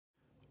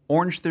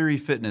Orangetheory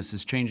Fitness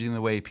is changing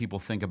the way people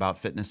think about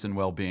fitness and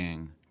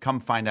well-being. Come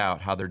find out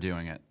how they're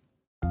doing it.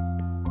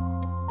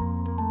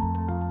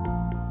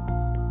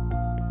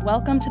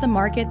 Welcome to The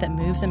Market That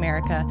Moves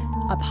America,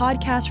 a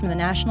podcast from the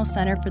National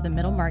Center for the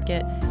Middle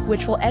Market,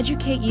 which will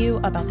educate you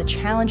about the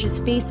challenges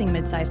facing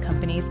mid-sized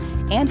companies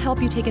and help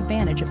you take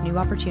advantage of new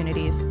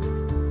opportunities.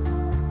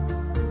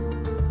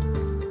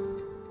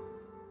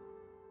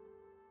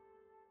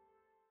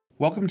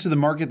 Welcome to The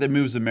Market That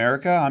Moves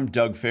America. I'm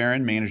Doug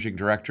Farren, Managing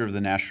Director of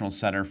the National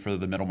Center for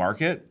the Middle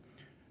Market.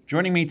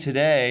 Joining me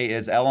today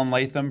is Ellen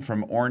Latham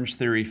from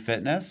Orangetheory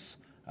Fitness.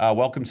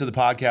 Welcome to the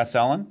podcast,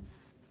 Ellen.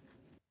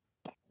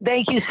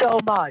 Thank you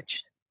so much.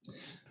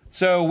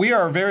 So we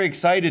are very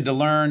excited to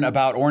learn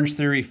about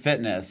Orangetheory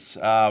Fitness,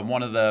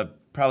 one of the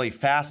probably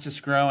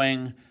fastest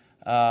growing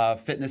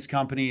fitness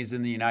companies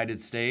in the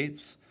United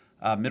States,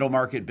 middle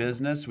market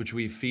business, which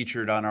we've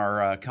featured on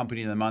our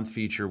Company of the Month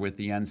feature with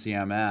the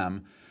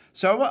NCMM.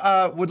 So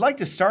I would like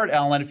to start,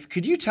 Ellen.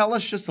 Could you tell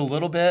us just a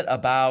little bit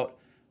about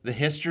the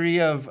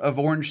history of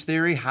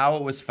Orangetheory, how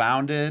it was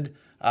founded,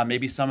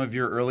 maybe some of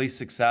your early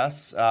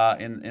success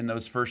in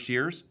those first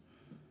years?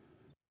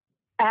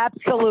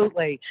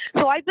 Absolutely.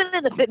 So I've been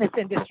in the fitness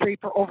industry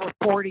for over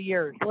 40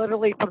 years,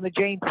 literally from the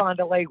Jane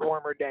Fonda leg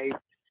warmer days.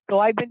 So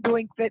I've been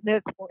doing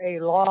fitness for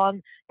a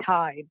long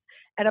time.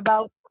 And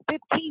about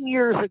 15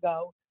 years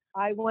ago,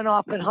 I went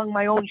off and hung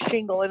my own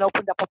shingle and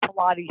opened up a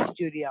Pilates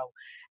studio.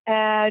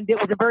 And it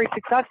was a very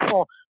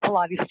successful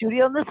Pilates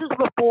studio. And this is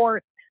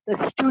before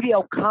the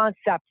studio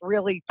concept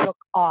really took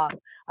off.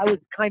 I was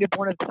kind of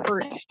one of the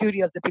first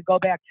studios. If you go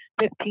back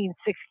 15,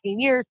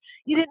 16 years,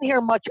 you didn't hear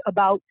much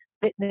about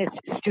fitness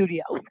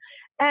studios.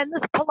 And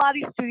this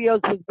Pilates studio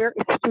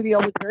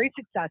was very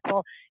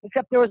successful,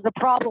 except there was a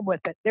problem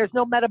with it. There's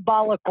no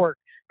metabolic work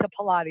to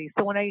Pilates.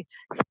 So when I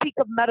speak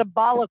of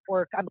metabolic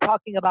work, I'm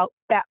talking about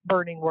fat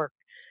burning work.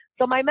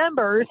 So my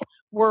members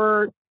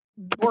were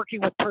working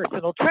with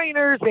personal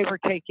trainers, they were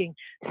taking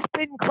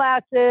spin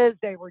classes,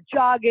 they were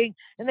jogging,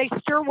 and they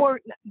still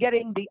weren't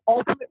getting the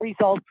ultimate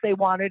results they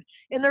wanted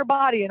in their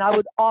body. And I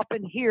would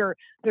often hear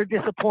their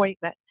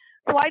disappointment.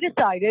 So I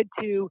decided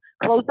to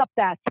close up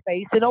that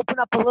space and open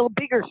up a little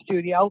bigger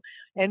studio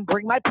and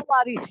bring my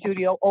Pilates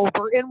studio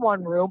over in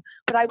one room,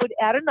 but I would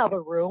add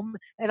another room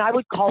and I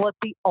would call it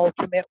the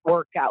ultimate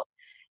workout.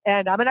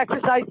 And I'm an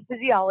exercise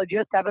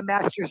physiologist, I have a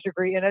master's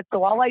degree in it.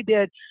 So all I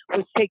did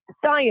was take the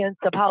science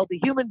of how the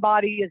human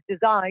body is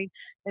designed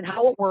and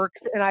how it works.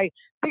 And I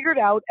figured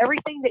out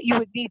everything that you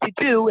would need to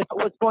do if it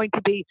was going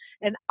to be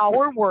an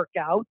hour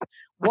workout,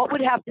 what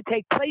would have to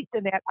take place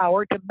in that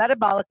hour to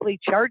metabolically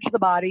charge the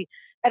body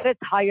at its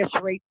highest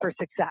rate for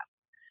success.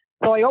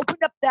 So I opened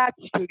up that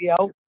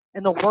studio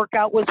and the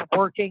workout was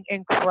working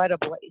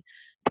incredibly.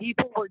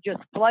 People were just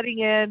flooding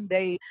in.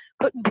 They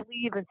couldn't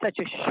believe in such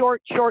a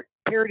short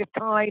period of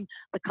time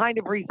the kind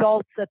of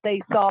results that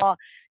they saw.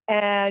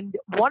 And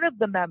one of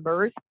the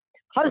members'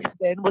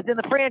 husband was in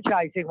the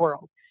franchising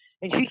world.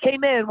 And she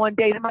came in one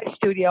day to my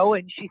studio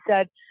and she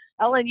said,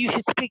 "Ellen, you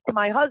should speak to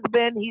my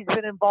husband. He's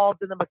been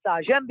involved in the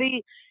Massage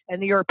Envy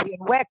and the European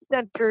Wax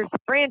Center's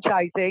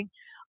franchising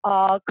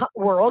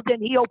world."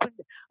 And he opened,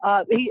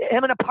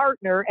 him and a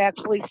partner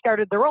actually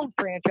started their own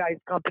franchise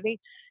company.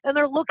 And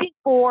they're looking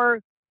for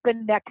the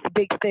next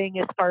big thing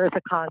as far as a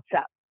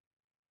concept.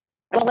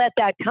 Well, at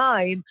that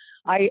time,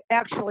 I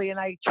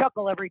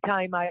chuckle every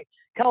time I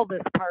tell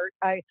this part,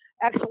 I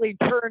actually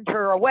turned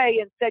her away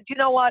and said, "You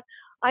know what?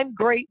 I'm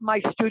great in my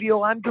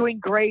studio. I'm doing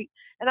great.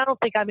 And I don't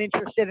think I'm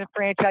interested in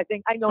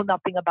franchising. I know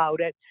nothing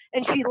about it."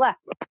 And she left.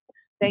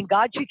 Thank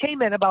God she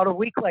came in about a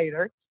week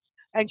later.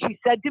 And she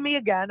said to me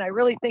again, "I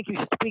really think you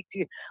should speak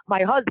to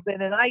my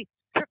husband." And I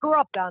took her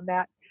up on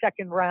that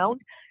second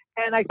round.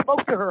 And I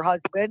spoke to her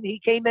husband.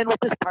 He came in with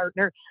his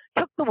partner,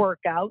 took the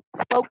workout,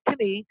 spoke to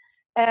me,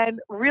 and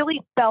really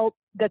felt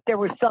that there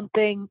was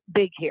something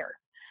big here.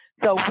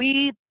 So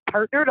we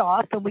partnered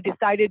off and we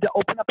decided to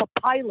open up a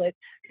pilot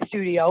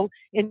studio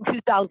in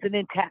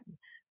 2010.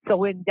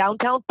 So in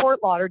downtown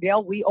Fort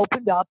Lauderdale, we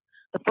opened up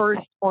the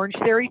first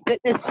Orangetheory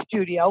Fitness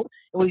studio.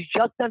 It was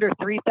just under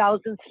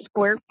 3,000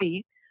 square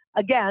feet.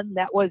 Again,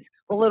 that was,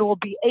 well, it will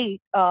be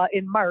 8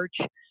 in March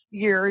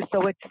years.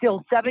 So it's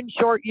still 7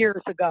 short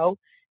years ago.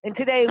 And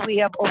today we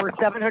have over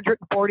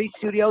 740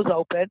 studios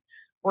open.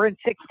 We're in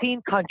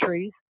 16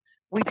 countries.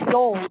 We've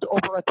sold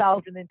over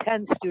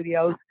 1,010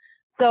 studios.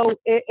 So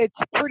it's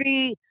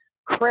pretty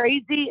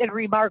crazy and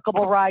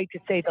remarkable ride, to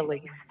say the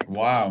least.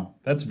 Wow,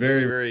 that's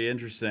very, very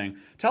interesting.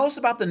 Tell us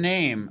about the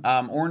name,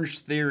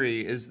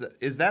 Orangetheory. Is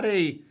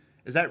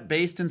that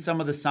based in some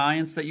of the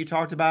science that you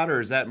talked about, or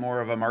is that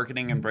more of a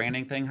marketing and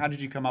branding thing? How did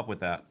you come up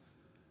with that?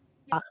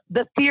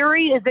 The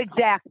theory is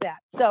exact that.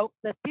 So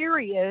the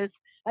theory is,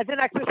 as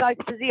an exercise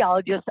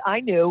physiologist, I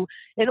knew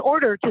in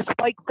order to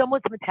spike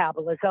someone's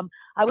metabolism,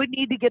 I would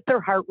need to get their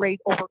heart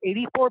rate over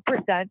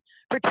 84%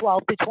 for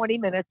 12 to 20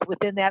 minutes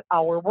within that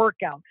hour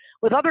workout,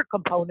 with other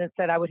components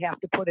that I would have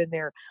to put in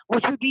there,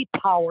 which would be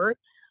power,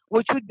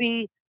 which would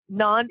be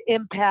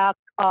non-impact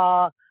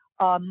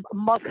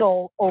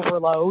muscle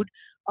overload,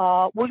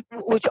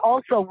 which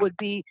also would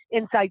be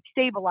inside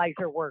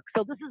stabilizer work.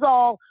 So this is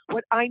all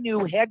what I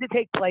knew had to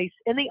take place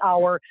in the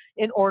hour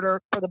in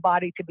order for the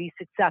body to be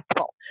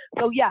successful.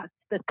 So yes,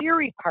 the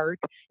theory part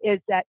is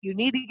that you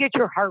need to get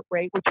your heart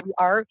rate, which we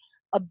are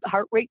a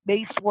heart rate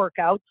based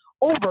workout,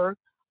 over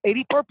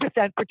 84%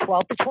 for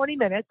 12 to 20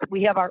 minutes.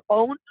 We have our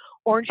own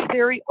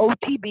Orangetheory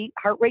OTB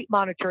heart rate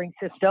monitoring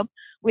system.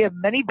 We have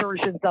many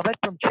versions of it,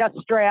 from chest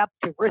strap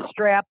to wrist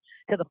strap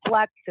to the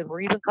flex, and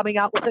we're even coming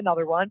out with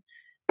another one.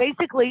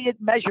 Basically, it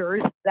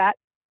measures that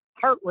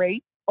heart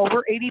rate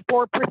over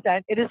 84%.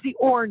 It is the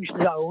orange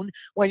zone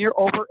when you're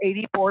over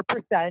 84%,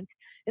 and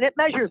it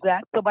measures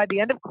that. So by the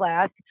end of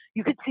class,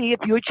 you could see if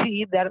you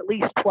achieved that at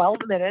least 12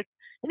 minutes.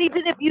 And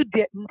even if you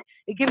didn't,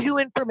 it gives you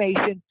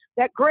information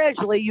that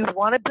gradually you'd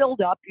want to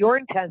build up your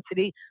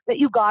intensity, that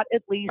you got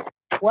at least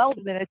 12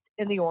 minutes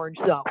in the orange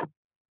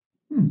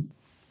zone.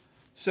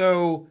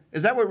 So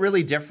is that what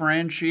really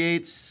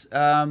differentiates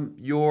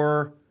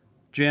your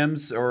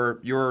gyms or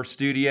your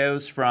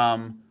studios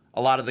from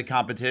a lot of the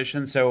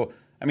competition? So,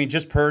 I mean,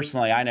 just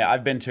personally, I know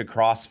I've been to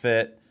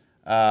CrossFit.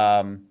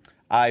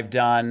 I've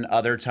done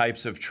other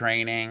types of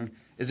training.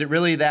 Is it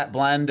really that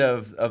blend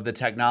of the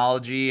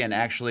technology and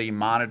actually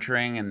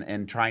monitoring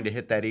and trying to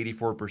hit that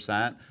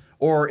 84%?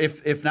 Or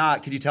if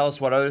not, could you tell us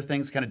what other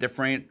things kind of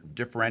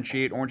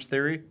differentiate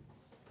Orangetheory?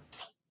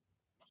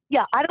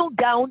 Yeah, I don't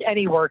down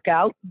any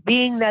workout,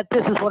 being that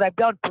this is what I've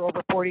done for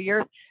over 40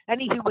 years.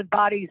 Any human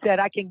bodies that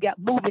I can get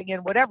moving in,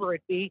 whatever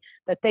it be,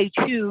 that they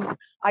choose,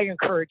 I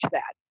encourage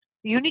that.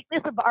 The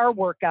uniqueness of our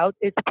workout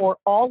is for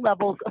all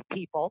levels of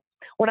people.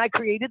 When I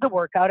created the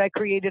workout, I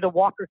created a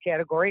walker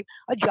category,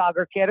 a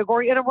jogger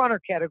category, and a runner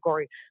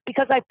category,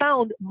 because I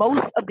found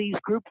most of these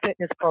group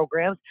fitness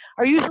programs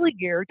are usually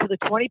geared to the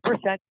 20%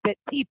 fit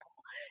people.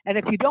 And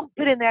if you don't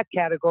fit in that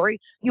category,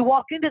 you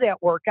walk into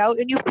that workout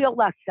and you feel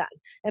less than.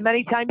 And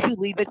many times you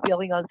leave it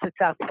feeling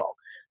unsuccessful.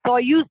 So I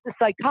used the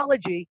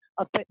psychology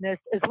of fitness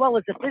as well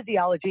as the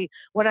physiology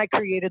when I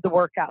created the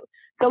workout.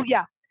 So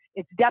yeah,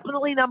 it's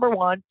definitely number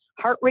one,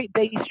 heart rate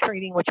based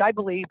training, which I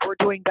believe we're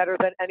doing better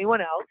than anyone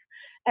else.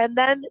 And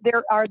then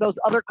there are those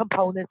other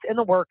components in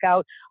the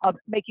workout of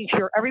making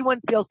sure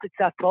everyone feels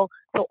successful,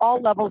 so all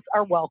levels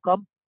are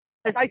welcome.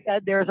 As I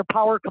said, there's a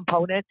power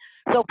component.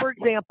 So, for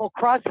example,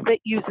 CrossFit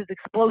uses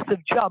explosive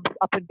jumps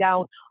up and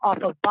down off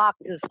of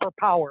boxes for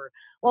power.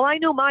 Well, I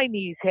knew my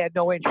knees had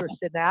no interest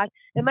in that,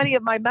 and many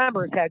of my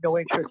members had no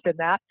interest in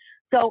that.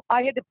 So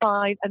I had to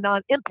find a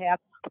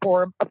non-impact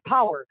form of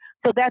power.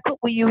 So that's what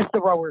we use the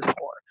rowers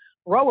for.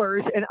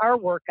 Rowers in our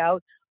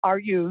workout are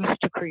used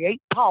to create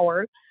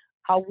power.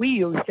 How we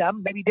use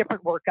them, maybe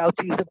different workouts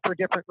use them for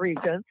different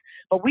reasons,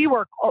 but we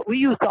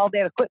use all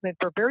that equipment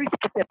for very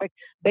specific,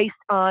 based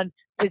on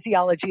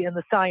physiology and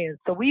the science.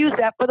 So we use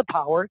that for the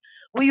power.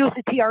 We use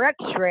the TRX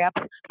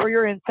straps for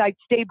your inside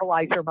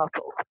stabilizer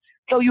muscles.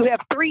 So you have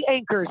three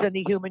anchors in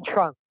the human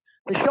trunk: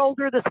 the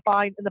shoulder, the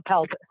spine, and the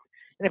pelvis.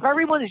 And if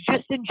everyone is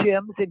just in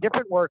gyms and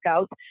different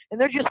workouts,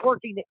 and they're just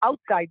working the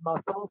outside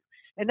muscles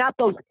and not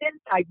those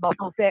inside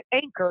muscles that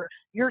anchor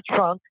your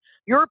trunk,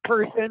 you're a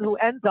person who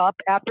ends up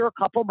after a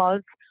couple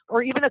months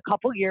or even a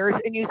couple years,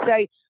 and you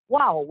say,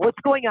 wow, what's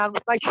going on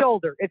with my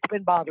shoulder? It's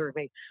been bothering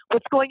me.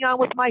 What's going on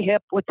with my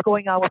hip? What's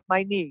going on with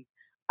my knee?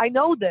 I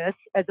know this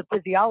as a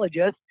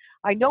physiologist.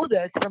 I know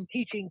this from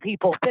teaching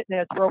people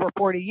fitness for over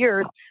 40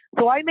 years.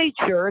 So I made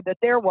sure that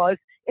there was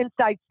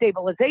inside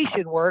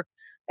stabilization work.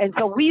 And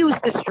so we use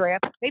the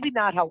straps, maybe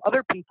not how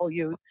other people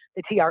use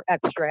the TRX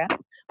straps,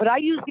 but I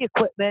use the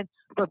equipment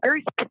for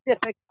very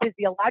specific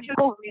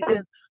physiological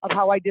reasons of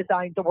how I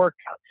designed the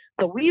workout.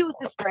 So we use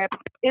the straps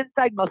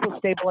inside muscle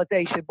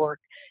stabilization work.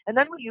 And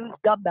then we use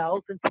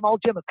dumbbells and small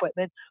gym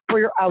equipment for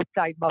your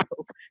outside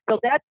muscles. So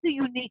that's the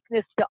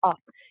uniqueness to us.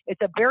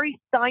 It's a very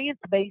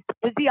science-based,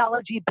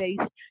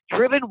 physiology-based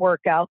driven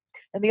workout.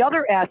 And the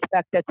other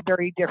aspect that's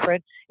very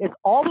different is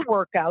all the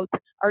workouts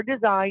are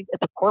designed at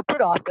the corporate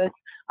office.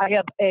 I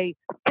have a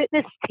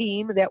fitness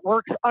team that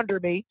works under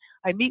me.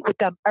 I meet with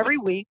them every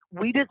week.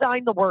 We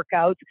design the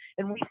workouts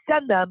and we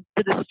send them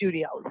to the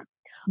studios.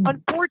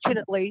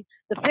 Unfortunately,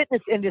 the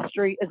fitness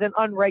industry is an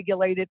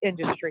unregulated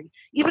industry.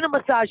 Even a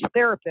massage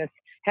therapist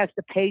has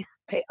to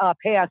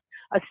pass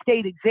a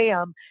state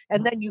exam,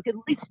 and then you can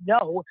at least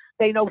know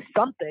they know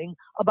something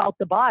about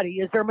the body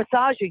as they're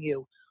massaging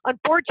you.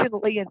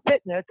 Unfortunately, in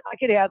fitness, I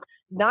could have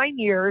 9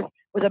 years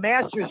with a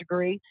master's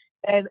degree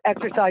in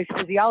exercise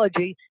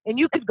physiology, and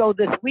you could go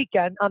this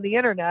weekend on the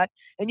internet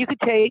and you could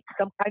take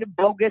some kind of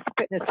bogus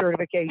fitness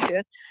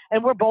certification,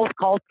 and we're both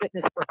called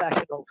fitness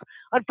professionals.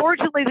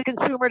 Unfortunately, the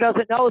consumer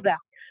doesn't know that.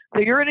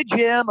 So you're in a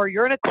gym or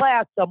you're in a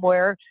class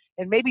somewhere,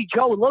 and maybe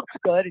Joe looks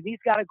good and he's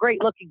got a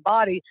great looking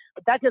body,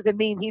 but that doesn't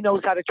mean he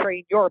knows how to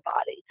train your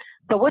body.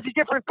 So what's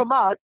different from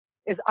us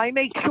is I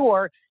make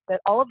sure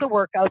that all of the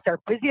workouts are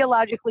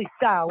physiologically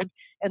sound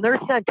and they're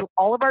sent to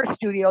all of our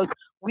studios.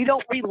 We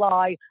don't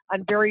rely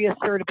on various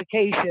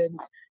certifications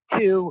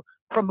to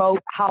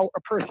promote how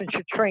a person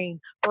should train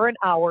for an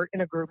hour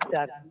in a group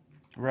setting.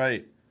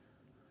 Right.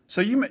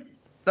 So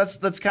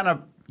that's kind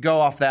of go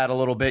off that a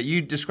little bit,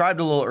 you described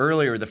a little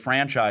earlier the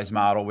franchise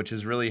model, which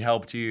has really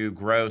helped you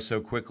grow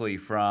so quickly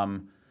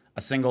from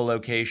a single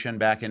location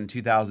back in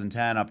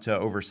 2010 up to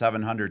over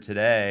 700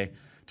 today.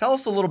 Tell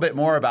us a little bit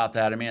more about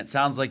that. I mean, it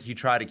sounds like you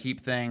try to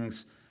keep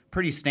things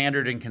pretty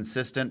standard and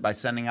consistent by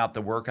sending out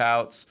the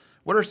workouts.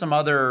 What are some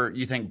other,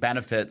 you think,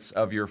 benefits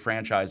of your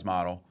franchise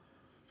model?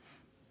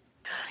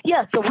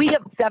 Yeah, so we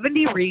have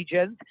 70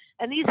 regions,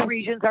 and these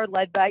regions are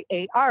led by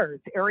ARs,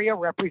 area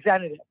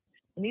representatives.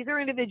 And these are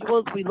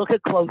individuals we look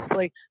at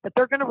closely, that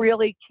they're going to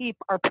really keep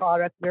our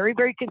product very,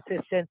 very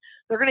consistent.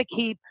 They're going to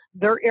keep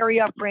their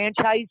area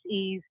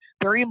franchisees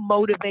very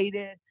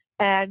motivated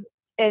and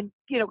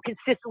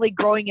consistently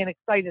growing and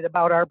excited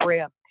about our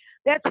brand.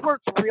 That's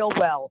worked real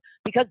well,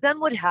 because then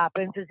what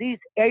happens is these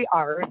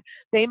ARs,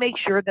 they make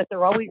sure that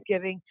they're always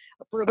giving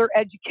further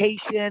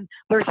education.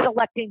 They're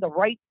selecting the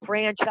right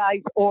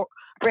franchise or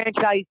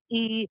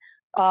franchisee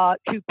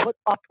to put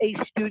up a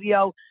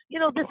studio.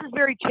 This is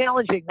very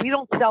challenging. We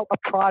don't sell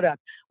a product.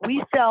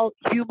 We sell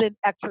human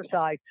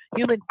exercise,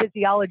 human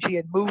physiology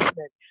and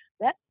movement.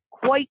 That's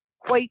quite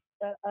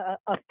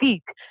a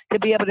feat to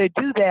be able to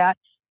do that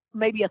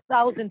maybe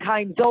 1,000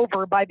 times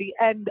over by the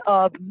end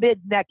of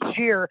mid next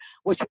year,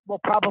 which will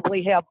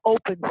probably have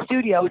open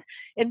studios,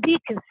 and be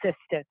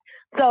consistent.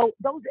 So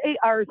those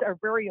ARs are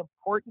very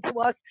important to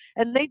us,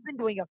 and they've been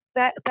doing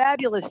a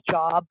fabulous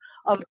job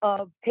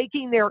of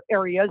taking their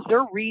areas,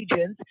 their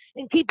regions,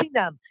 and keeping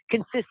them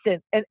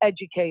consistent and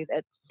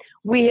educated.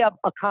 We have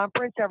a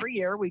conference every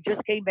year. We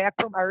just came back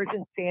from ours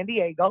in San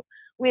Diego.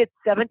 We had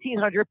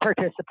 1,700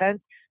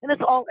 participants, and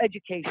it's all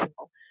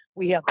educational.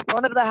 We have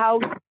front of the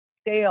house,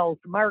 sales,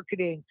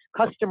 marketing,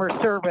 customer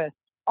service,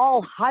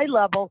 all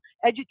high-level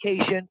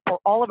education for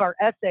all of our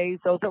SAs.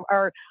 Those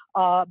are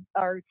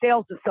our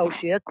sales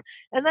associates.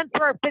 And then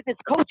for our fitness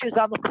coaches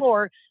on the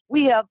floor,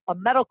 we have a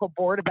medical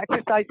board of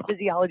exercise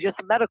physiologists,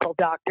 medical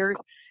doctors,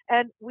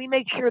 and we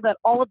make sure that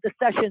all of the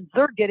sessions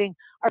they're getting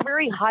are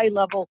very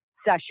high-level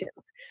sessions.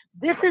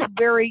 This is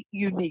very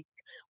unique.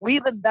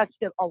 We've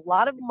invested a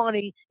lot of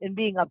money in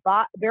being a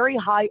very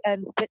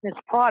high-end fitness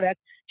product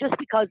just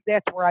because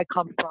that's where I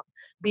come from,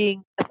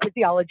 being a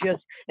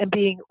physiologist and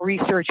being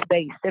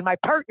research-based. And my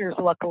partners,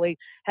 luckily,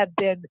 have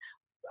been,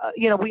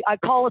 I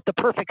call it the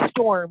perfect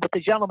storm with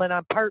the gentleman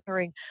I'm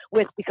partnering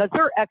with, because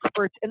they're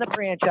experts in the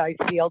franchise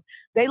field.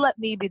 They let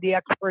me be the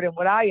expert in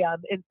what I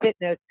am in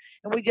fitness,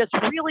 and we just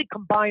really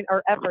combine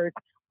our efforts,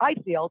 I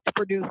feel, to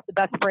produce the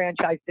best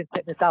franchise in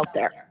fitness out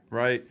there.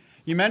 Right.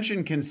 You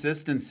mentioned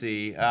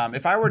consistency.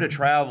 If I were to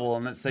travel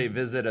and, let's say,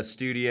 visit a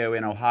studio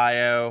in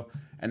Ohio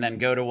and then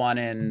go to one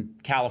in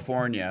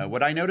California,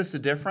 would I notice a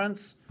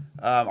difference?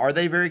 Are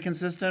they very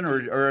consistent,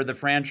 or are the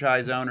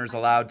franchise owners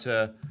allowed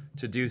to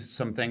do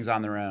some things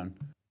on their own?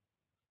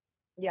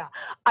 Yeah,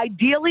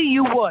 ideally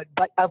you would,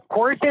 but of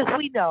course, as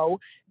we know,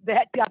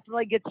 that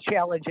definitely gets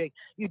challenging.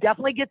 You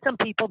definitely get some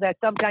people that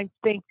sometimes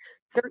think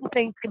certain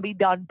things can be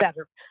done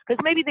better,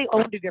 because maybe they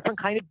owned a different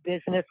kind of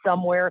business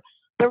somewhere.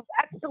 They're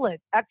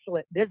excellent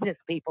business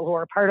people who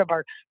are part of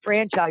our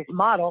franchise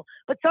model,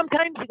 but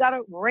sometimes you got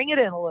to ring it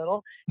in a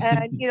little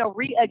and,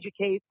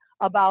 re-educate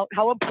about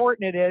how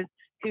important it is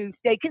to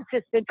stay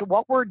consistent to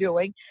what we're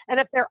doing.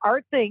 And if there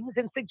are things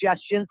and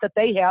suggestions that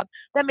they have,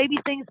 that maybe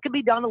things can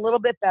be done a little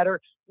bit better,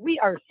 we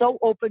are so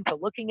open to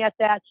looking at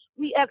that.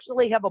 We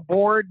actually have a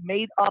board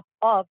made up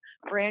of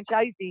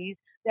franchisees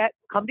that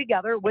come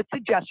together with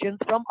suggestions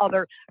from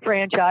other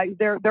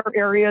their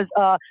areas,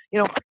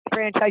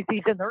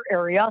 franchisees in their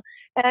area,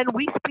 and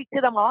we speak to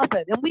them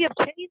often. And we have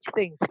changed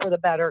things for the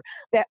better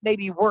that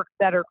maybe work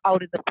better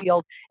out in the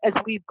field as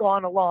we've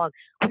gone along.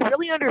 We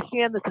really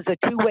understand this is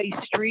a two-way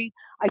street.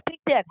 I think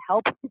that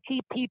helps to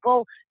keep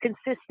people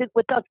consistent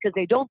with us, because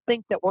they don't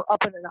think that we're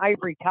up in an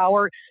ivory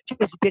tower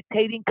just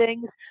dictating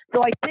things.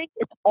 So I think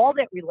it's all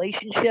that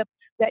relationship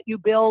that you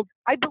build.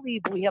 I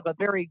believe we have a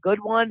very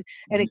good one,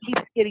 and it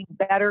keeps getting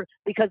better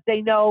because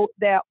they know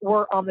that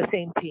we're on the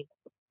same team.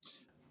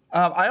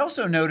 I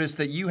also noticed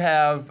that you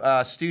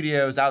have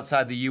studios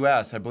outside the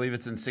U.S. I believe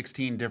it's in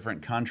 16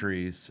 different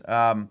countries.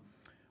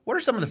 What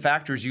are some of the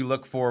factors you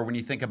look for when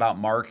you think about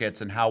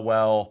markets and how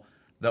well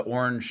the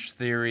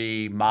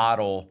Orangetheory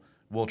model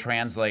will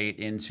translate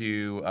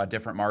into a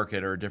different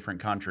market or a different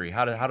country?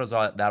 How does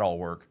that all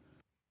work?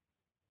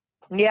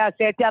 Yes,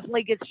 that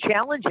definitely gets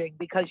challenging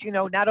because,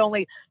 not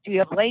only do you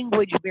have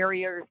language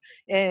barriers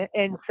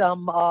in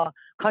some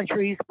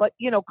countries, but,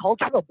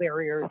 cultural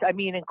barriers. I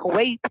mean, in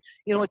Kuwait,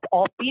 it's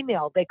all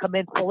female. They come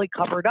in fully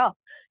covered up.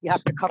 You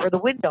have to cover the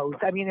windows.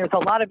 I mean, there's a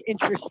lot of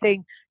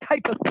interesting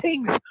type of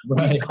things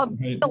we've come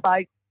to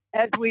realize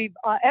as we've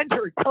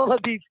entered some of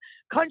these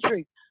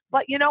countries.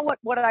 But you know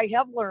what I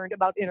have learned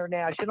about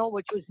international,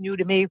 which was new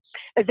to me,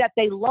 is that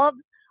they love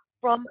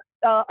from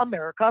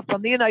America,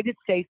 from the United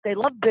States, they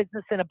love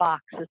business in a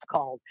box, it's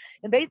called.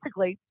 And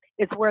basically,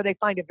 it's where they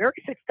find a very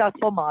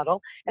successful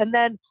model, and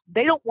then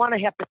they don't want to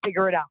have to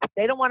figure it out.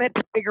 They don't want to have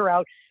to figure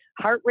out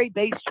heart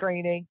rate-based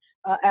training,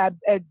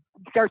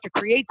 start to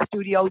create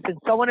studios and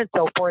so on and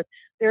so forth.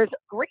 There's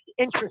great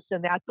interest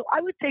in that. So I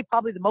would say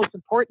probably the most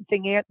important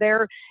thing out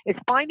there is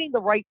finding the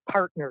right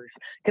partners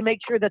to make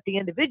sure that the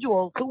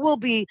individuals who will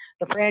be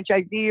the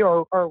franchisee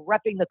or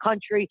repping the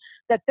country,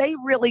 that they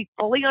really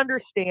fully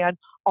understand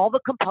all the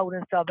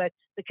components of it,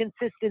 the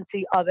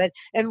consistency of it,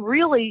 and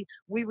really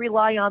we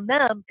rely on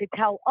them to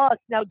tell us,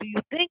 now, do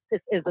you think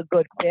this is a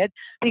good fit?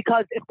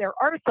 Because if there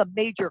are some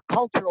major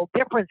cultural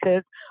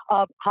differences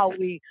of how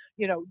we,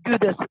 do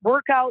this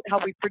workout, how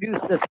we produce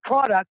this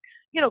product,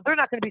 they're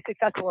not going to be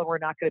successful and we're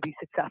not going to be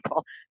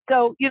successful.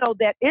 So,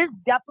 that is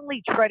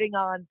definitely treading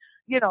on,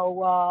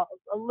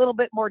 a little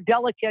bit more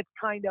delicate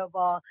kind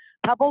of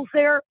pebbles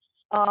there.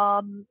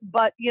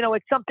 But,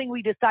 it's something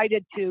we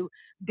decided to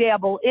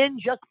dabble in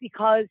just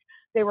because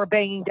they were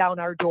banging down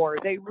our door.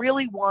 They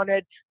really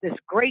wanted this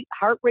great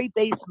heart rate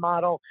based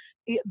model,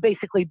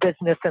 basically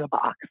business in a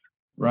box.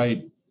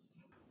 Right.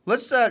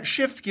 Let's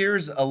shift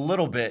gears a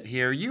little bit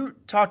here. You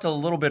talked a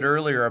little bit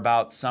earlier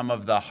about some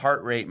of the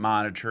heart rate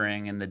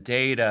monitoring and the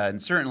data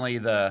and certainly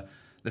the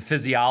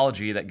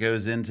physiology that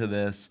goes into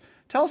this.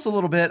 Tell us a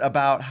little bit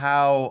about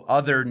how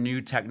other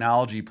new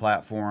technology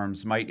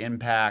platforms might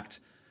impact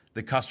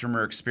the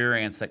customer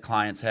experience that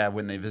clients have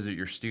when they visit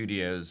your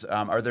studios.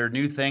 Are there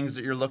new things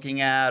that you're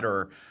looking at,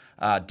 or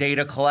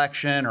data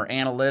collection or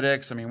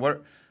analytics? I mean,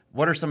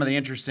 what are some of the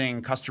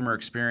interesting customer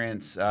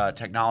experience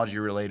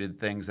technology-related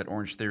things that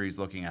Orangetheory is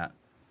looking at?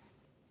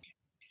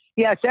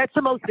 Yes, that's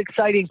the most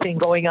exciting thing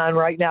going on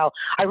right now.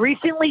 I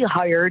recently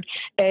hired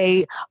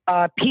a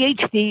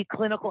PhD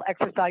clinical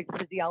exercise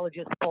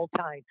physiologist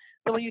full-time.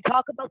 So when you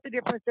talk about the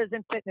differences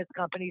in fitness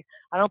companies,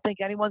 I don't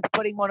think anyone's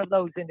putting one of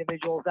those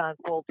individuals on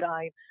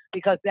full-time,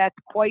 because that's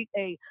quite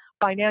a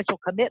financial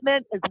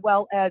commitment, as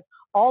well as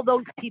all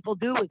those people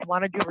do is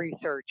want to do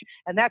research.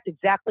 And that's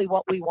exactly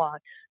what we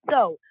want.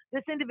 So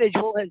this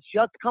individual has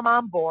just come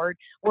on board.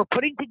 We're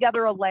putting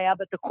together a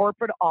lab at the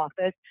corporate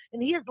office,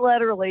 and he is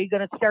literally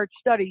going to start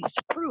studies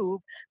to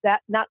prove that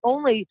not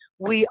only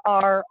we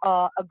are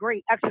a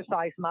great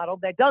exercise model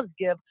that does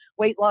give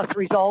weight loss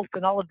results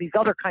and all of these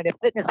other kind of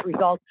fitness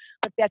results,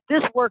 but that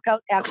this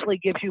workout actually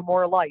gives you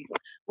more life.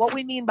 What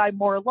we mean by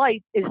more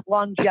life is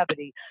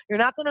longevity. You're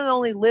not going to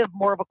only live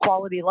more of a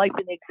quality life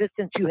in the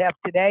existence you have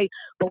today,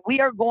 but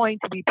we are going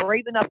to be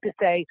brave enough to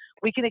say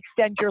we can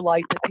extend your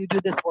life if you do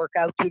this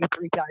workout 2 to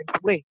 3 times a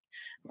week.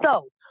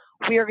 So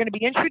we are going to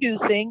be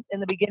introducing in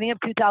the beginning of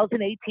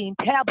 2018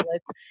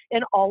 tablets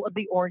in all of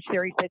the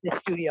Orangetheory Fitness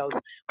studios.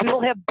 We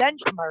will have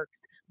benchmarks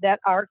that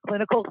our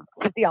clinical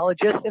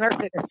physiologists in our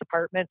fitness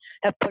department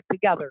have put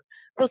together.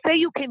 So say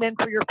you came in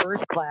for your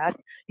first class,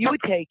 you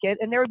would take it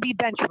and there would be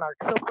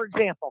benchmarks. So for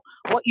example,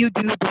 what you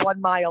do the 1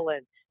 mile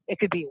in. It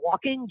could be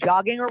walking,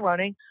 jogging, or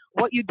running.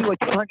 What you do a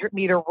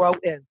 200-meter row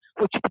in,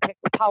 which depicts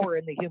the power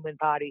in the human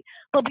body.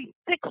 There'll be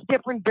 6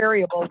 different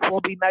variables we'll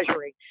be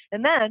measuring.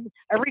 And then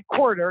every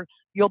quarter,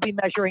 you'll be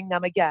measuring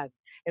them again.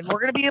 And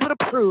we're going to be able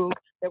to prove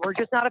that we're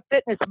just not a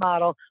fitness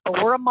model,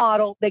 but we're a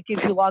model that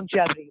gives you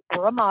longevity.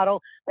 We're a model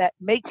that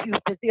makes you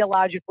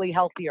physiologically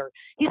healthier.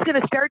 He's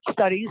going to start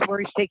studies where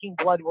he's taking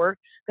blood work,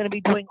 going to be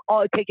doing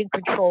taking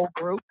control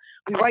group.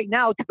 We right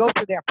now, to go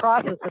through that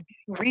process of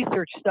getting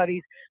research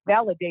studies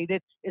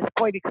validated is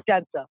quite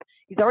extensive.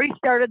 He's already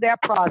started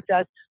that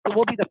process, so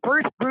we'll be the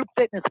first group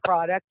fitness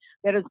product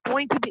that is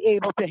going to be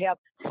able to have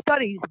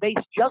studies based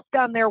just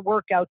on their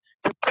workout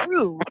to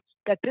prove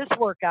that this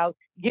workout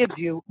gives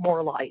you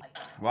more life.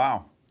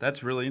 Wow,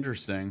 that's really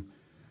interesting.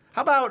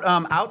 How about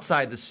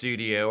outside the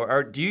studio?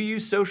 Or do you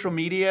use social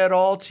media at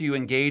all to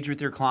engage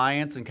with your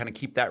clients and kind of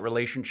keep that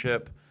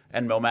relationship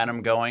and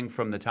momentum going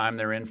from the time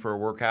they're in for a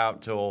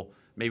workout till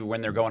maybe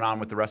when they're going on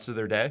with the rest of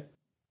their day?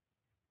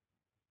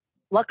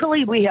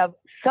 Luckily, we have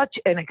such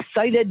an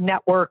excited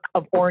network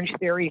of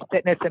Orangetheory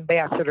Fitness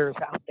ambassadors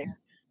out there.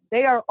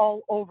 They are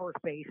all over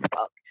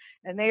Facebook,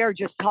 and they are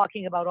just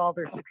talking about all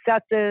their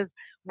successes.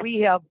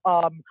 We have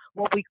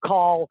what we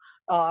call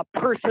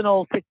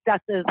personal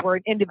successes, where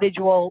an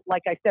individual,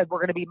 like I said, we're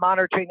going to be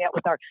monitoring that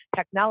with our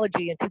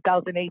technology in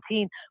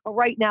 2018. But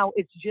right now,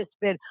 it's just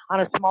been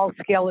on a small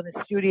scale in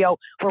the studio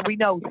where we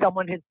know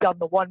someone has done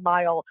the 1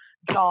 mile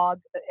jog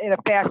at a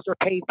faster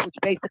pace, which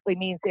basically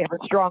means they have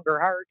a stronger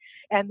heart,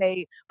 and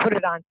they put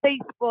it on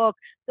Facebook.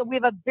 So we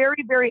have a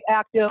very, very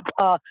active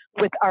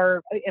with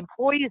our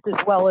employees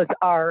as well as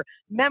our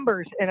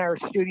members in our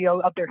studio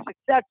of their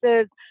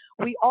successes.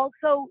 We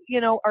also,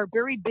 are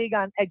very big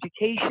on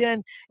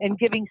education and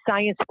giving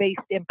science-based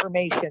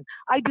information.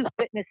 I do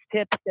fitness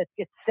tips that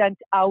get sent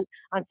out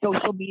on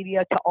social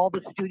media to all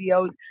the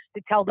studios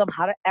to tell them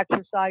how to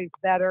exercise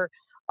better.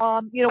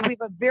 We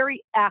have a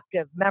very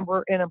active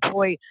member and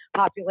employee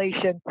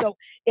population. So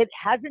it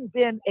hasn't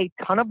been a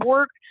ton of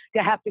work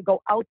to have to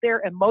go out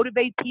there and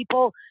motivate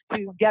people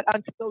to get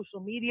on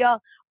social media.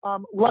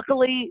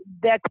 Luckily,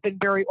 that's been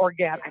very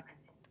organic.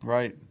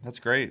 Right. That's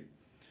great.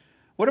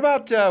 What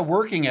about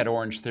working at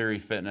Orangetheory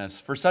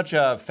Fitness? For such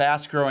a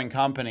fast-growing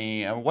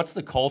company, what's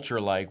the culture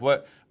like?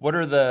 What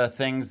are the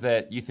things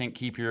that you think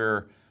keep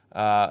your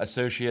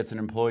associates and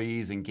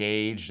employees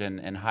engaged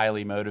and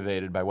highly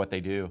motivated by what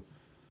they do?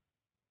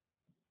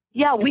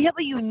 Yeah, we have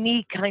a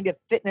unique kind of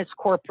fitness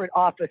corporate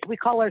office. We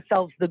call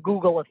ourselves the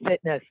Google of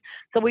fitness.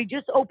 So we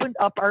just opened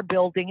up our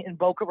building in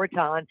Boca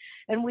Raton,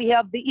 and we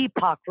have the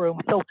EPOC room.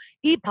 So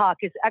EPOC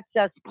is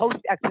excess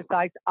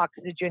post-exercise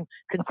oxygen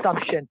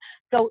consumption.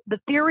 So the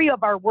theory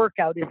of our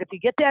workout is if you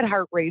get that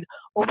heart rate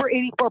over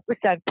 84%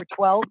 for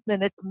 12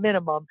 minutes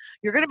minimum,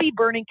 you're going to be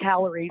burning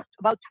calories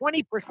about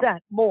 20%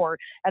 more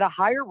at a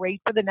higher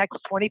rate for the next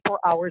 24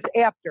 hours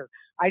after.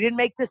 I didn't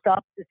make this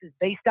up. This is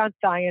based on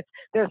science.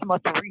 There's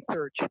much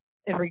research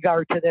in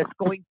regard to this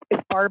going as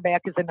far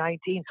back as the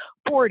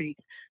 1940s.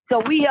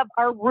 So we have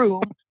our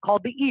room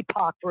called the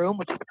EPOC room,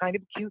 which is kind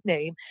of a cute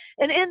name.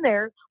 And in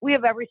there, we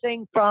have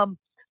everything from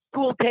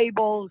pool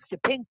tables to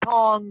ping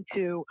pong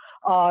to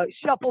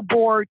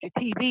shuffleboard to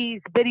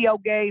TVs, video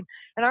game.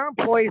 And our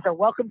employees are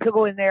welcome to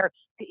go in there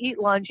to eat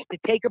lunch, to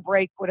take a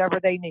break, whatever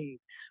they need.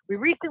 We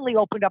recently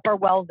opened up our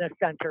wellness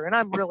center, and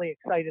I'm really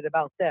excited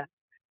about this.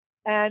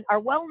 And our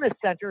wellness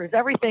center is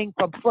everything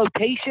from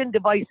flotation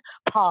device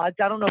pods.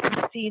 I don't know if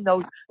you've seen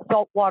those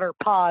saltwater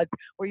pods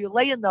where you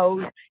lay in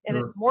those and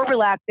It's more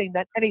relaxing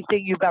than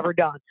anything you've ever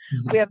done.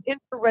 We have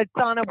infrared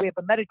sauna. We have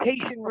a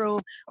meditation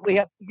room. We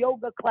have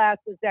yoga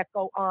classes that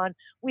go on.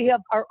 We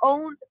have our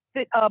own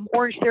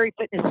Orangetheory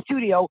Fitness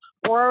studio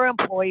for our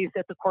employees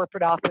at the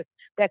corporate office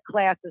that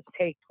classes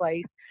take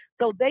place.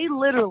 So they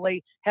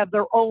literally have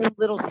their own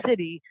little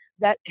city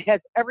that has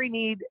every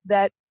need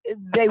that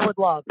they would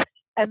love.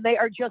 And they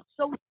are just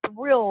so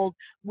thrilled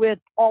with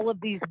all of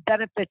these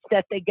benefits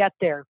that they get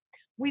there.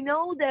 We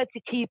know that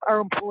to keep our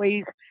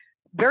employees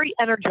very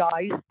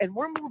energized, and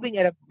we're moving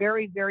at a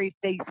very, very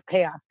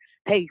fast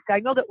pace.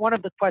 I know that one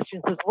of the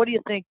questions is, what do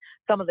you think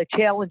some of the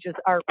challenges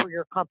are for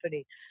your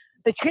company?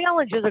 The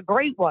challenge is a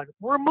great one.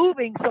 We're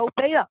moving so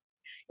fast.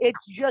 It's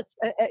just,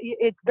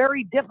 it's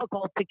very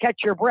difficult to catch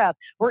your breath.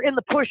 We're in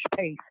the push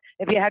pace,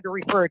 if you had to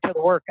refer to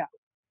the workout.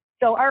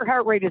 So our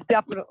heart rate is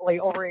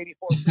definitely over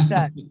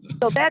 84%.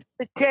 So that's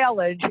the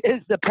challenge,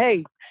 is the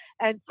pace.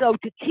 And so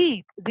to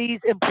keep these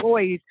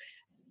employees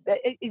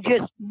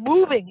just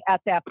moving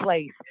at that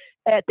place,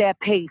 at that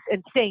pace,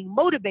 and staying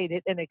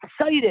motivated and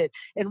excited,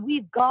 and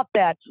we've got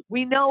that.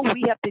 We know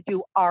we have to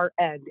do our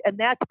end, and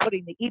that's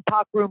putting the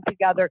EPOC room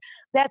together.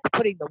 That's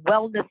putting the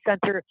wellness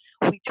center.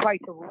 We try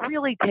to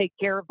really take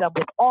care of them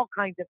with all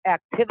kinds of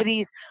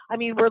activities. I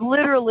mean, we're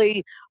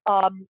literally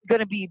going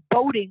to be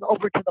boating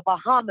over to the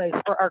Bahamas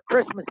for our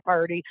Christmas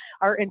party,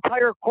 our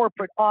entire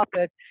corporate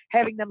office,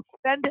 having them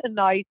spend a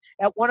night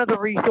at one of the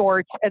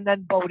resorts and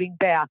then boating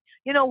back.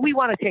 You know, we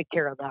want to take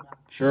care of them.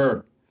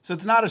 Sure. So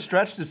it's not a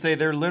stretch to say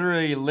they're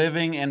literally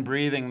living and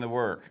breathing the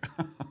work.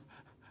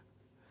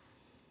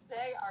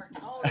 They are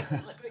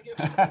totally living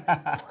and breathing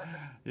the work.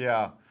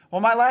 Yeah.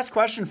 Well, my last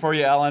question for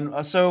you,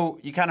 Ellen. So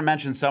you kind of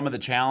mentioned some of the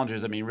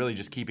challenges. I mean, really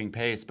just keeping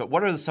pace. But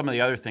what are some of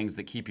the other things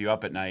that keep you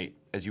up at night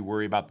as you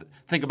worry about,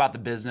 think about the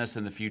business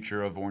and the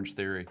future of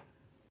Orangetheory?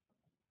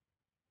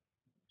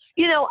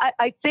 You know,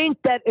 I think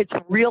that it's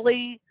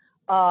really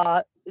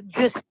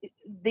just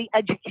the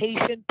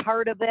education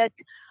part of it.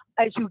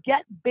 As you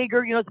get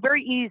bigger, you know, it's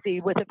very easy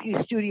with a few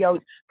studios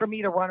for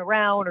me to run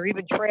around or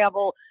even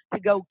travel to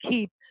go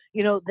keep,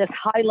 you know, this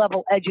high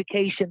level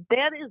education.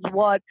 That is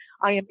what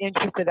I am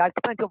interested in. I've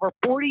spent over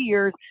 40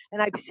 years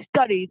and I've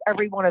studied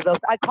every one of those.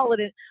 I call it,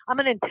 I'm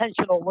an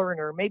intentional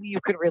learner. Maybe you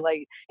could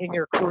relate in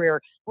your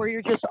career where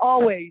you're just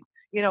always,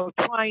 you know,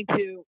 trying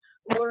to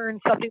learn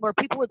something where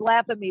people would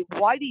laugh at me.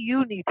 Why do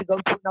you need to go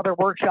to another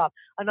workshop,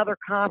 another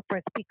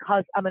conference?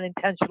 Because I'm an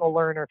intentional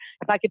learner.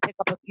 If I could pick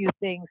up a few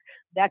things,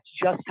 that's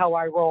just how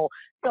I roll.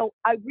 So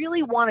I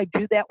really want to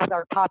do that with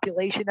our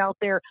population out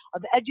there,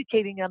 of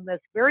educating them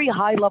this very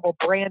high level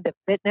brand of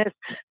fitness.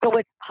 So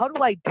it's, how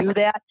do I do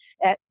that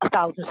at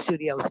 1,000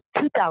 studios,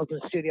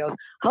 2,000 studios?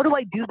 How do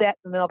I do that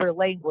in another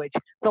language?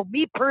 So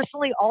me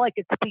personally, all I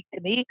could speak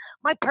to me,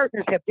 my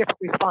partners have different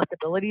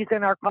responsibilities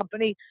in our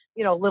company,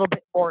 you know, a little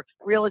bit more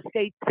real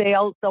estate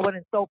sales, so on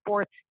and so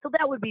forth. So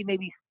that would be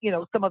maybe, you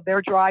know, some of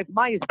their drive.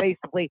 Mine is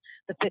basically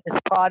the fitness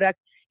product.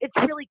 It's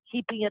really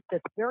keeping it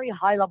this very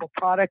high level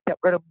product that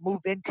we're going to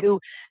move into,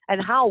 and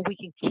how we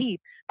can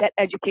keep that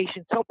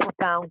education so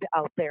profound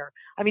out there.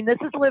 I mean, this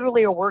is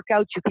literally a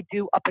workout you could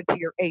do up into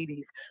your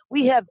 80s.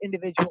 We have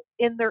individuals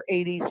in their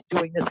 80s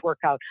doing this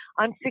workout.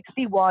 I'm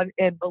 61,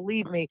 and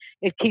believe me,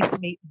 it keeps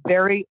me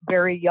very,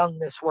 very young,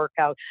 this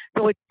workout.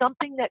 So it's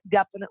something that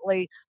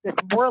definitely, this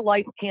More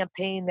Life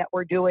campaign that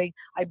we're doing,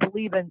 I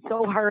believe in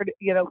so hard,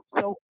 you know,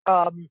 so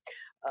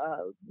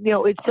you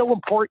know, it's so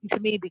important to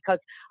me, because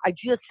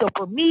so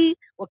for me,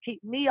 what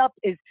keeps me up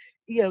is,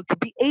 you know, to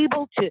be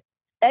able to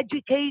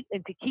educate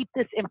and to keep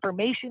this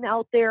information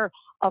out there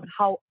of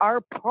how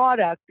our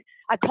product,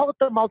 I call it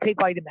the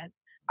multivitamin.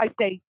 I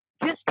say,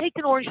 just take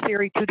an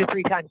Orangetheory 2 to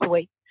 3 times a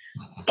week.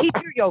 Keep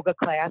your yoga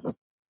class,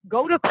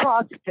 go to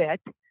CrossFit,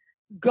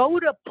 go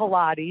to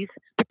Pilates,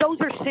 but those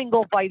are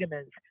single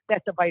vitamins.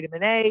 That's a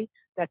vitamin A,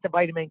 that's a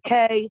vitamin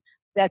K,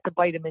 that's a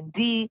vitamin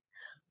D.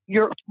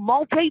 Your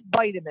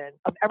multivitamin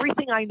of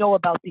everything I know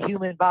about the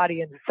human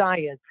body and the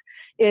science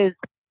is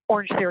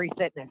Orangetheory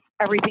Fitness.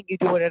 Everything you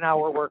do in an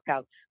hour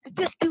workout. So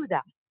just do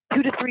that.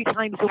 2 to 3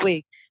 times a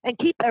week, and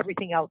keep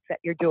everything else that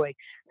you're doing.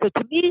 So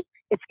to me,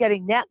 it's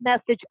getting that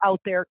message out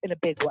there in a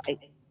big way.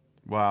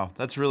 Wow,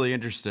 that's really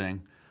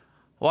interesting.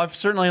 Well, I've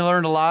certainly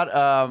learned a lot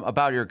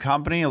about your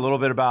company, a little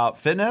bit about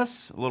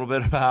fitness, a little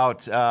bit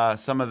about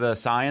some of the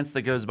science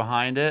that goes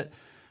behind it.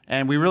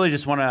 And we really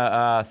just want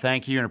to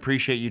thank you and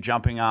appreciate you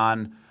jumping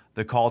on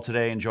the call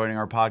today and joining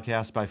our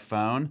podcast by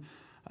phone.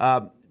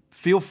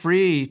 Feel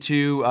free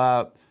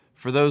to,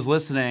 for those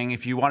listening,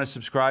 if you want to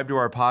subscribe to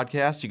our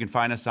podcast, you can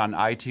find us on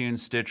iTunes,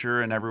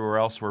 Stitcher, and everywhere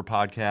else where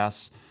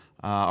podcasts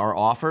are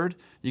offered.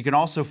 You can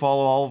also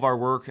follow all of our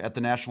work at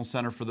the National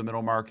Center for the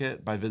Middle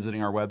Market by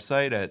visiting our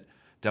website at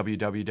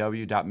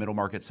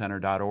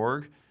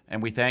www.middlemarketcenter.org.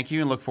 And we thank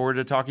you and look forward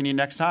to talking to you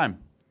next time.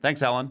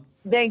 Thanks, Ellen.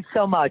 Thanks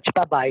so much.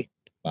 Bye-bye.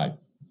 Bye.